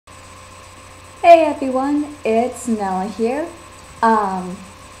Hey everyone, it's Nella here. Um,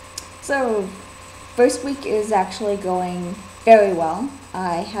 so first week is actually going very well.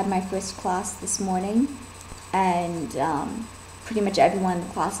 I had my first class this morning, and pretty much everyone in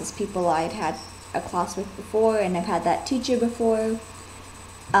the class is people I'd had a class with before, and I've had that teacher before.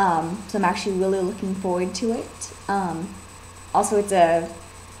 So I'm actually really looking forward to it. Also, it's a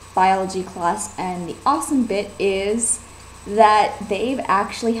biology class, and the awesome bit is that they've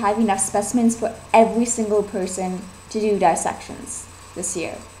actually have enough specimens for every single person to do dissections this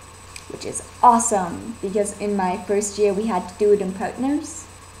year, which is awesome because in my first year we had to do it in partners,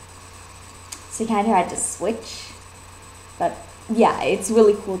 so kind of had to switch. But yeah, it's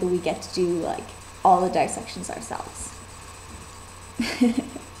really cool that we get to do like all the dissections ourselves.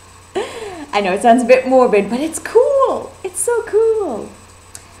 I know it sounds a bit morbid, but it's cool. It's so cool.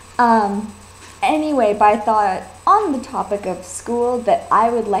 Anyway, but I thought on the topic of school that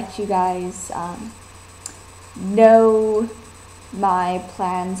I would let you guys know my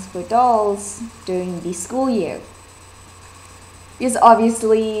plans for dolls during the school year. Because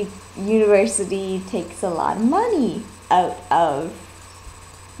obviously university takes a lot of money out of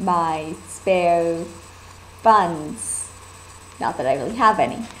my spare funds. Not that I really have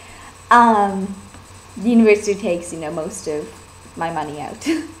any. The university takes, most of my money out.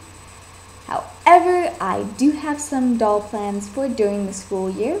 However, I do have some doll plans for during the school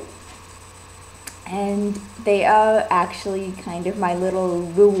year, and they are actually kind of my little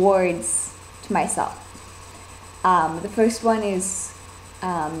rewards to myself. The first one is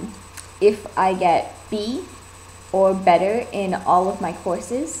if I get B or better in all of my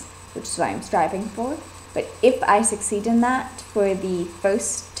courses, which is what I'm striving for, but if I succeed in that for the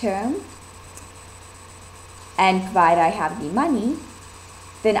first term, and provided I have the money,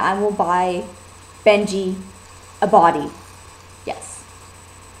 then I will buy Benjy a body. Yes.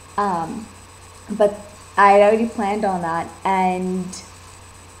 But I already planned on that, and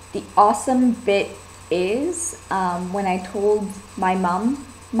the awesome bit is when I told my mom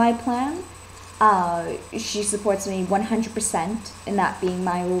my plan, she supports me 100% in that being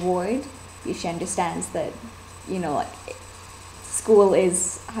my reward. She understands that, school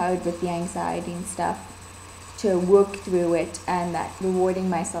is hard with the anxiety and stuff, to work through it, and that rewarding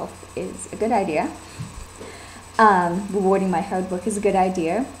myself is a good idea. Rewarding my hard work is a good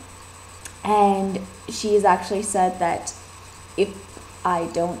idea. And she has actually said that if I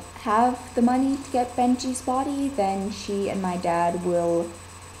don't have the money to get Benjy's body, then she and my dad will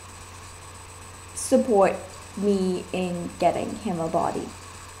support me in getting him a body,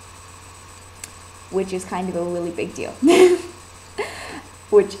 which is kind of a really big deal.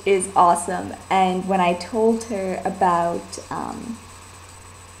 Which is awesome. And when I told her about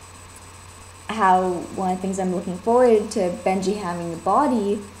how one of the things I'm looking forward to Benjy having a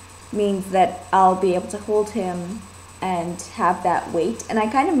body means that I'll be able to hold him and have that weight. And I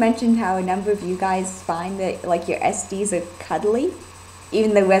kind of mentioned how a number of you guys find that like your SDs are cuddly,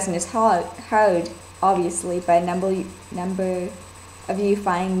 even though resin is hard, obviously, but a number of you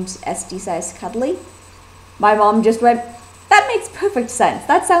find SD size cuddly. My mom just went, "That makes perfect sense.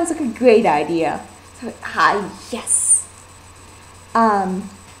 That sounds like a great idea." So, yes.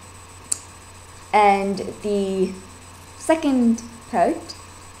 And the second part,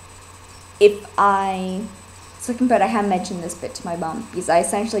 I haven't mentioned this bit to my mom because I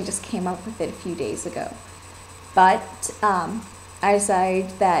essentially just came up with it a few days ago. But I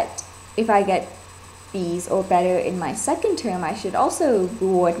decided that if I get B's or better in my second term, I should also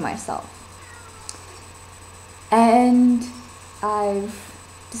reward myself. And I've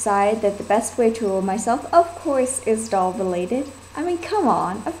decided that the best way to reward myself, of course, is doll related. I mean, come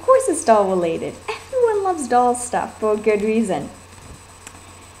on, of course it's doll related. Everyone loves doll stuff for a good reason.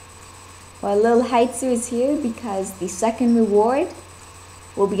 Well, little Haitsu is here because the second reward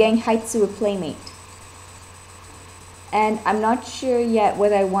will be getting Haitsu a playmate. And I'm not sure yet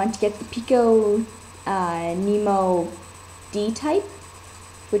whether I want to get the Pico Nemo D type,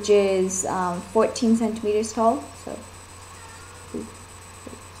 which is 14 centimeters tall, so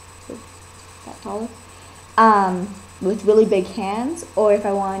that taller, with really big hands, or if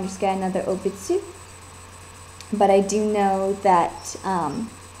I want to just get another Obitsu. But I do know that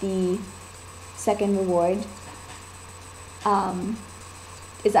the second reward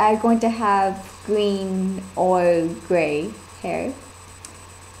is either going to have green or gray hair,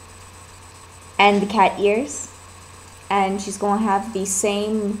 and the cat ears, and she's going to have the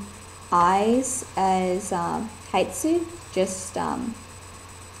same eyes as Haitsu, just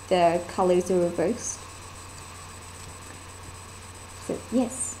the colors are reversed. So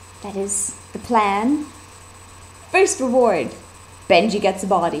yes, that is the plan. First reward, Benjy gets a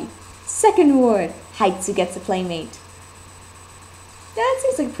body. Second award, Haitsu gets a playmate. That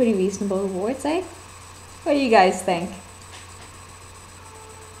seems like pretty reasonable rewards, eh? What do you guys think?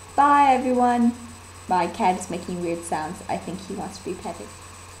 Bye, everyone. My cat is making weird sounds. I think he wants to be petted.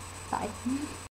 Bye.